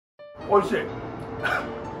oishii.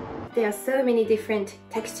 There are so many different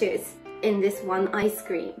textures in this one ice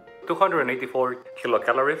cream. 284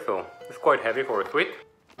 kilocalories, so it's quite heavy for a sweet.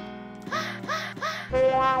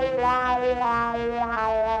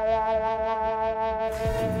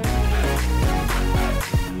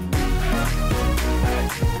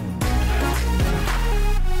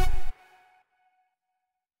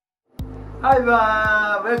 Hi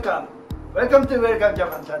everyone, welcome to Welcome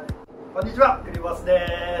Japan Channel. こんにちは、クリボス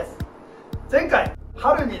です。前回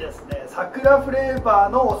春にですね、桜フレーバー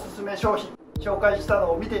のおすすめ商品紹介した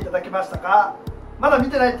のを見ていただきましたが、まだ見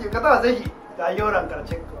てないという方はぜひ概要欄から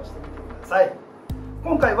チェックをしてみてください。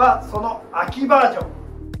今回はその秋バージョン。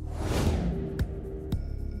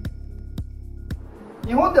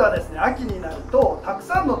日本ではですね、秋になるとたく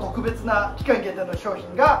さんの特別な期間限定の商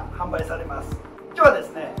品が販売されます。今日はで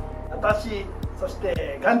すね、私、そし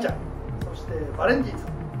てガンちゃん、そしてバレンティンさん、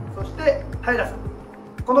そして平さん、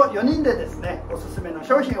この4人でですね、おすすめの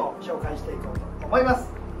商品を紹介していこうと思います。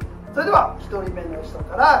それでは1人目の人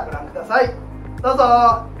からご覧ください。どうぞ。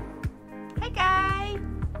Hi guys!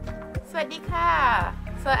 สวัสดีค่ะ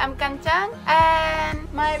So I'm Gan-chan and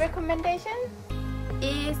my recommendation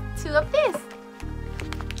is two of this.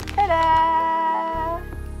 Ta-da!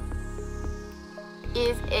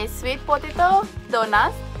 Is a sweet potato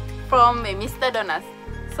donut from Mr. Donuts.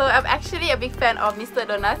 So I'm actually a big fan of Mr.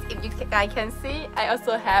 Donuts. If you guys can see, I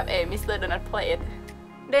also have a Mr. Donut plate.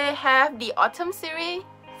 They have the autumn series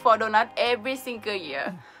for donut every single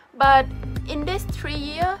year. But in this 3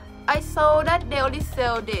 years, I saw that they only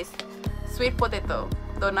sell this sweet potato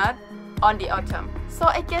donut on the autumn. So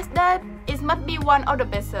I guess that it must be one of the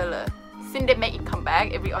best sellers since they make it come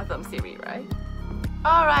back every autumn series, right?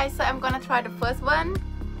 Alright, so I'm gonna try the first one.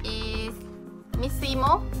 Is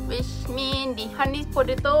Missimo, which means the honey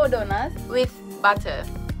potato donuts with butter.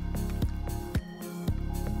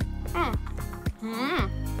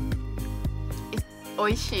 It's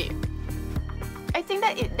oishii. I think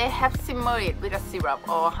that they have simmered it with a syrup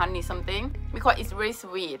or honey something because it's very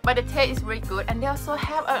sweet, but the taste is very good, and they also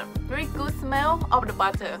have a very good smell of the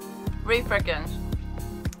butter, very fragrant.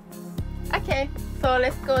 Okay, so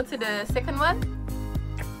let's go to the second one.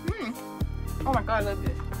 Oh my god, I love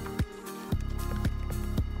this.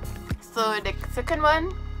 So the second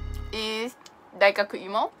one is Daigaku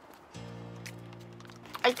Imo.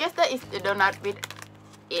 I guess that is the donut with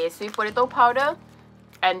a sweet potato powder,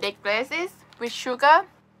 and they glaze it with sugar,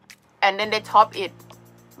 and then they top it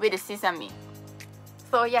with the sesame.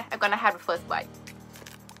 So yeah, I'm gonna have the first bite.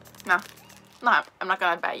 No, I'm not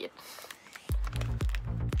gonna buy it.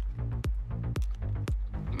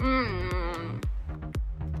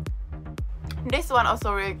 This one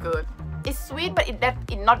also really good. It's sweet, but it's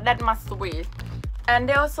not that much sweet. And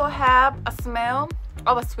they also have a smell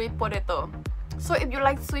of a sweet potato. So if you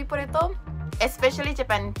like sweet potato, especially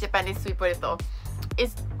Japanese sweet potato,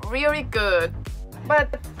 it's really good.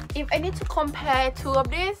 But if I need to compare two of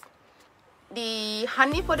these, the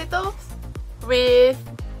honey potatoes with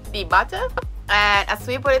the butter and a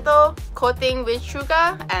sweet potato coating with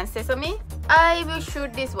sugar and sesame, I will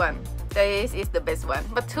choose this one. This is the best one.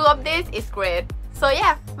 But two of these is great. So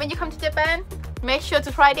yeah, when you come to Japan, make sure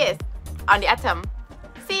to try this on the autumn.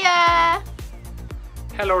 See ya!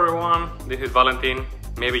 Hello everyone, this is Valentin.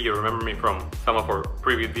 Maybe you remember me from some of our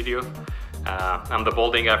previous videos. I'm the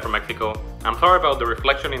balding guy from Mexico. I'm sorry about the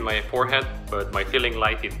reflection in my forehead, but my ceiling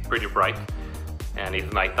light is pretty bright and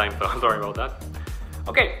it's nighttime, so I'm sorry about that.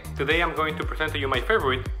 Okay, today I'm going to present to you my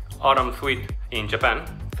favorite autumn sweet in Japan.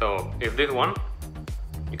 So it's this one.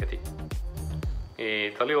 You can see.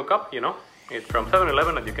 It's a little cup, you know. It's from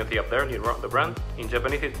 7-Eleven, as you can see up there, the brand. In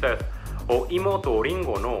Japanese it says Oimo to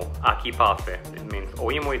ringo no aki parfait. It means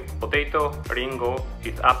oimo is potato, ringo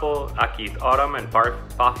is apple, aki is autumn, and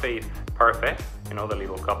parfait is parfait. You know, the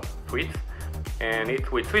little cup sweets. And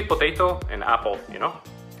it's with sweet potato and apple, you know.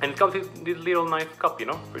 And it comes in this little nice cup, you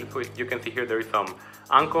know, really sweet. You can see here there is some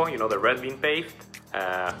anko, you know, the red bean paste.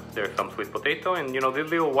 There's some sweet potato, and you know, this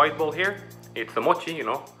little white bowl here, it's a mochi, you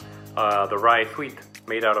know, the rice sweet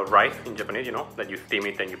made out of rice in Japanese, you know, that you steam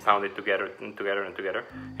it and you pound it together, and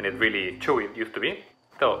it's really chewy, it used to be.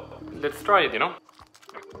 So let's try it, you know.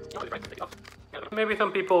 Maybe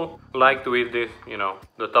some people like to eat this, you know,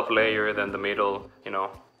 the top layer, then the middle, you know,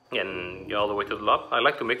 and all the way to the top. I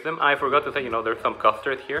like to mix them. I forgot to say, you know, there's some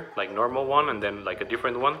custard here, like normal one, and then like a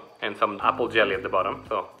different one, and some apple jelly at the bottom.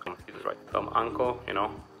 So this is right. Some anko, you know,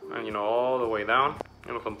 and you know, all the way down.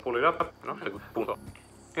 You know, some pull it up, you know.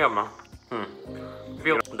 Yeah, man.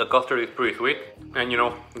 Feel the custard is pretty sweet, and you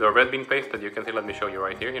know, the red bean paste that you can see. Let me show you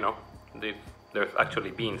right here. You know, there's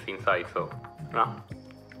actually beans inside, so yeah.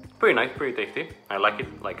 pretty nice, pretty tasty. I like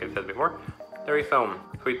it, like I said before. There is some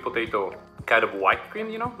sweet potato kind of white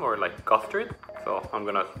cream, you know, or like custard. So I'm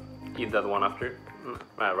gonna eat that one after,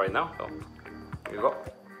 right now. So here you go.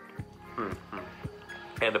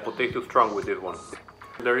 And the potato is strong with this one.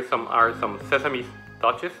 There is some sesame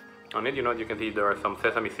touches on it. You know, you can see there are some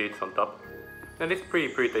sesame seeds on top, and it's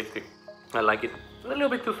pretty tasty. I like it. A little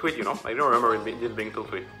bit too sweet, you know. I don't remember it being too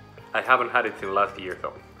sweet. I haven't had it since last year,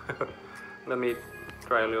 so let me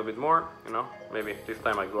try a little bit more. You know, maybe this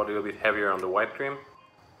time I go a little bit heavier on the white cream.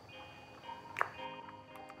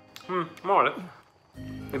 More or less.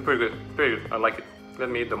 It's pretty good. Pretty good. I like it. Let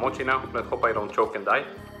me eat the mochi now. Let's hope I don't choke and die.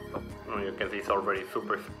 You can see it's already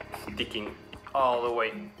super sticking all the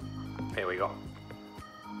way. Here we go.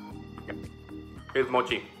 Here's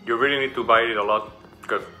mochi. You really need to bite it a lot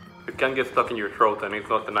because it can get stuck in your throat, and it's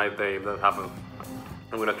not a nice day if that happens.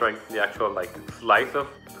 I'm gonna try the actual like slice of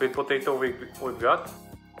sweet potato we've got.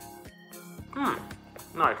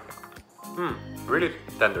 Nice. Really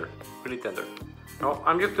tender. Really tender. Now,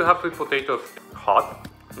 I'm used to have sweet potatoes hot,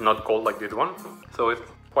 not cold like this one. So it's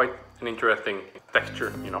quite an interesting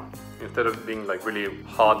texture, you know. Instead of being like really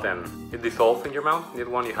hot and it dissolves in your mouth, this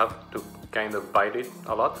one you have to kind of bite it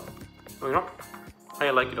a lot. You know, I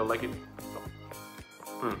like it, I like it.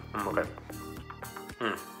 Okay.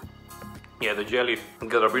 Yeah, the jelly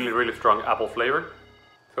got a really strong apple flavor.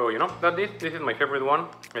 So, you know, this is my favorite one.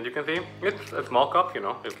 As you can see, it's a small cup, you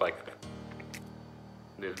know, it's like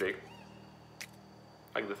this big.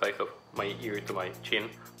 Like the size of my ear to my chin.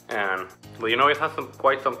 But you know, it has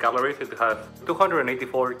quite some calories. It has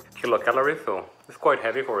 284 kilocalories, so it's quite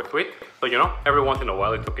heavy for a sweet. So you know, every once in a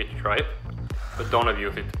while it's okay to try it, but don't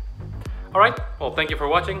abuse it. Alright, well thank you for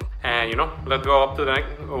watching, and you know, let's go up to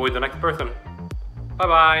the next person. Bye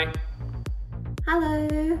bye!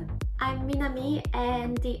 Hello, I'm Minami,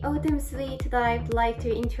 and the autumn sweet that I'd like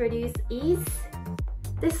to introduce is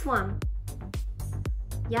this one.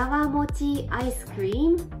 Yawamochi ice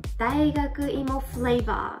cream, Daigaku Imo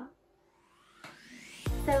flavor.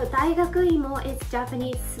 So Daigaku Imo is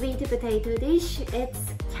Japanese sweet potato dish.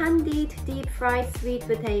 It's candied deep fried sweet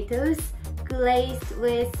potatoes glazed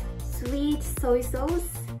with sweet soy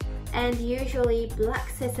sauce, and usually black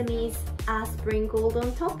sesames are sprinkled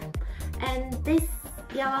on top. And this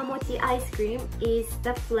Yawamochi ice cream is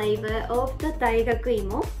the flavor of the Daigaku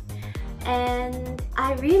Imo. And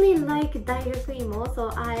I really like Daigaku Imo,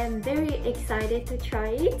 so I am very excited to try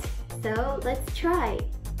it. So let's try.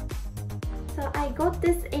 So I got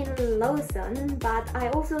this in Lawson, but I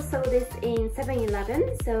also saw this in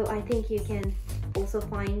 7-Eleven, so I think you can also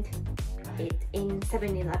find it in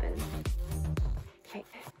 7-Eleven.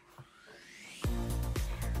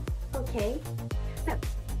 Okay, so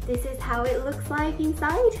this is how it looks like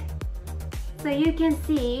inside. So you can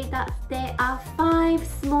see that there are 5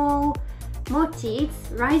 small mochis,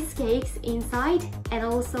 rice cakes inside, and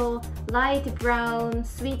also light brown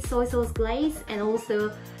sweet soy sauce glaze, and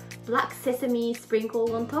also black sesame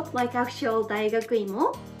sprinkled on top like actual Daigaku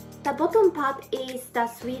Imo. The bottom part is the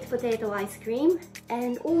sweet potato ice cream,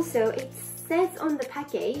 and also it says on the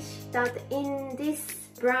package that in this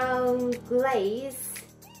brown glaze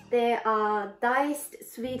there are diced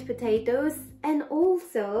sweet potatoes, and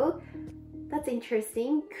also, that's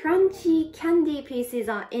interesting, crunchy candy pieces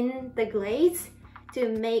are in the glaze to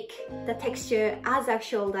make the texture as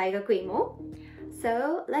actual Daigaku Imo.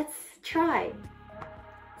 So let's try.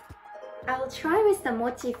 I'll try with the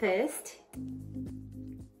mochi first.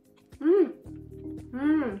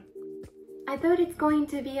 I thought it's going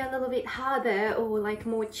to be a little bit harder or like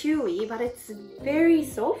more chewy, but it's very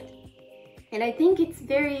soft. And I think it's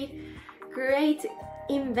very great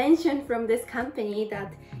invention from this company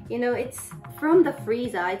that, you know, it's from the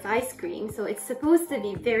freezer, it's ice cream, so it's supposed to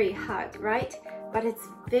be very hard, right? But it's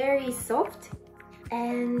very soft,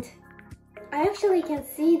 and I actually can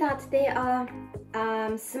see that there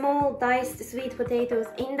are small diced sweet potatoes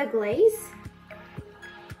in the glaze,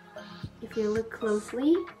 if you look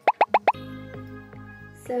closely.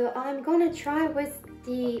 So I'm gonna try with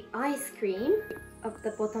the ice cream of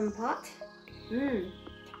the bottom part.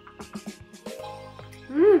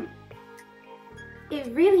 It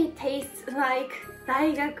really tastes like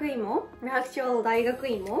Daigaku Imo, actual Daigaku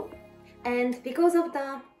Imo. And because of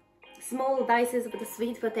the small dices of the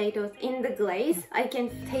sweet potatoes in the glaze, I can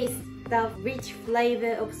taste the rich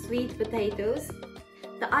flavor of sweet potatoes.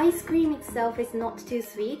 The ice cream itself is not too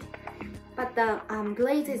sweet, but the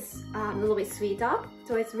glaze is a little bit sweeter,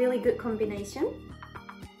 so it's really good combination.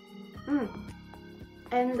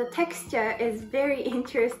 And the texture is very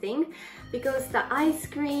interesting because the ice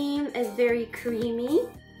cream is very creamy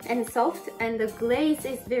and soft, and the glaze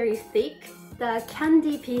is very thick. the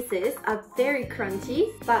candy pieces are very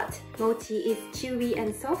crunchy, but mochi is chewy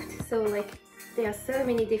and soft, so like there are so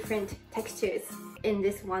many different textures in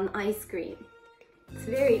this one ice cream. It's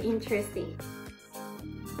very interesting.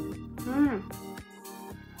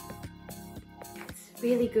 It's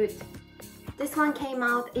really good. This one came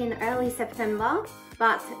out in early September,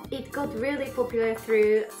 but it got really popular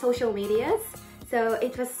through social medias, so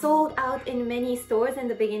it was sold out in many stores in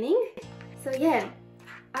the beginning. So yeah,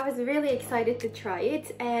 I was really excited to try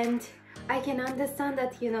it, and I can understand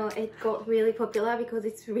that, you know, it got really popular because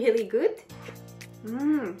it's really good.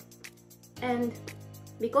 And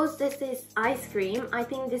because this is ice cream, I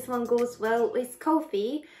think this one goes well with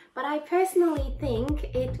coffee, but I personally think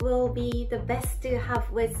it will be the best to have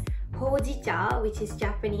with hojicha, which is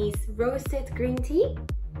Japanese roasted green tea.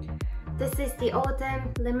 This is the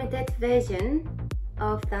autumn limited version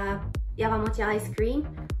of the Yawamochi ice cream,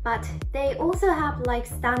 but they also have like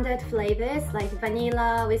standard flavors like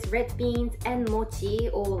vanilla with red beans and mochi,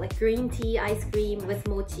 or like green tea ice cream with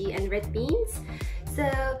mochi and red beans. So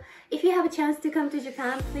if you have a chance to come to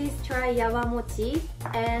Japan, please try Yawamochi,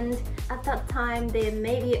 and at that time there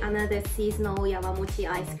may be another seasonal Yawamochi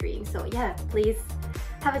ice cream. So yeah, please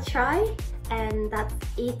have a try. And that's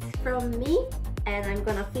it from me, and I'm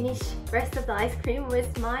gonna finish the rest of the ice cream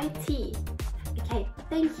with my tea. Okay,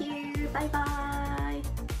 thank you, bye bye.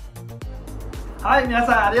 はい、皆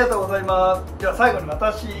さんありがとうございます。では最後に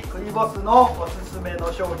私、クリボスのおすすめ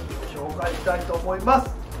の商品を紹介したいと思います。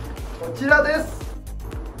こちらです。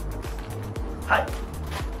はい、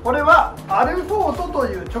これはアルフォートと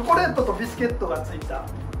いうチョコレートとビスケットがついた、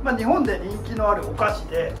日本で人気のあるお菓子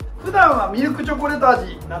で、普段はミルクチョコレート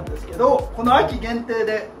味なんですけど、この秋限定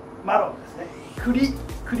でマロンですね、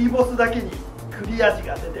クリボスだけに栗味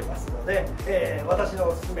が出てますので、私の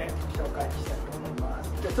おすすめ紹介したいと思います。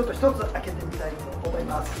じゃあちょっと一つ開けてみたいと思い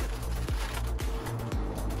ます。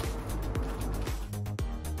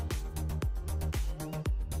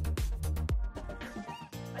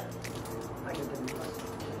開けてみます。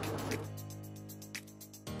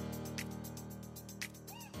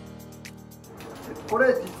こ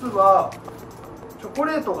れ実はチョコ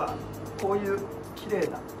レートがこういう綺麗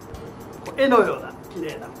な絵のような綺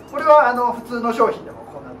麗な、これは普通の商品でも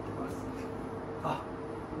こうなっています。あ、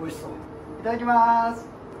美味しそう。いただきます。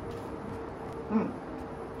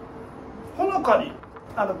ほのかに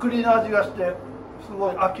栗の味がしてす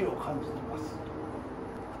ごい秋を感じています。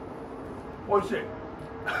美味し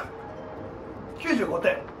い。95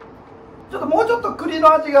点。ちょっともうちょっと栗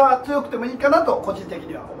の味が強くてもいいかなと個人的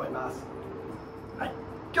には思います。はい、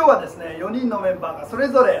今日はですね4人のメンバーがそれ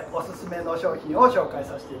ぞれおすすめの商品を紹介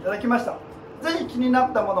させていただきました。ぜひ気にな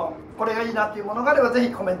ったもの、これがいいなっていうものがあればぜ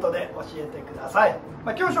ひコメントで教えてください。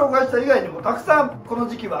今日紹介した以外にもたくさんこの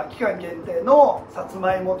時期は期間限定のさつ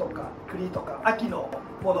まいもとか栗とか秋の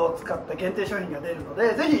ものを使った限定商品が出るの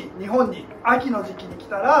で、ぜひ日本に秋の時期に来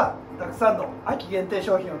たらたくさんの秋限定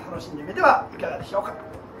商品を楽しんでみてはいかがでしょうか。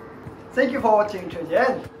 Thank you for watching to the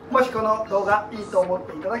end。 もしこの動画いいと思っ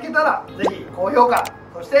ていただけたらぜひ高評価、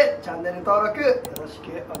そしてチャンネル登録よろし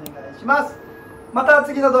くお願いします。また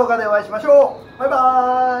次の動画でお会いしましょう。バイ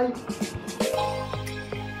バーイ。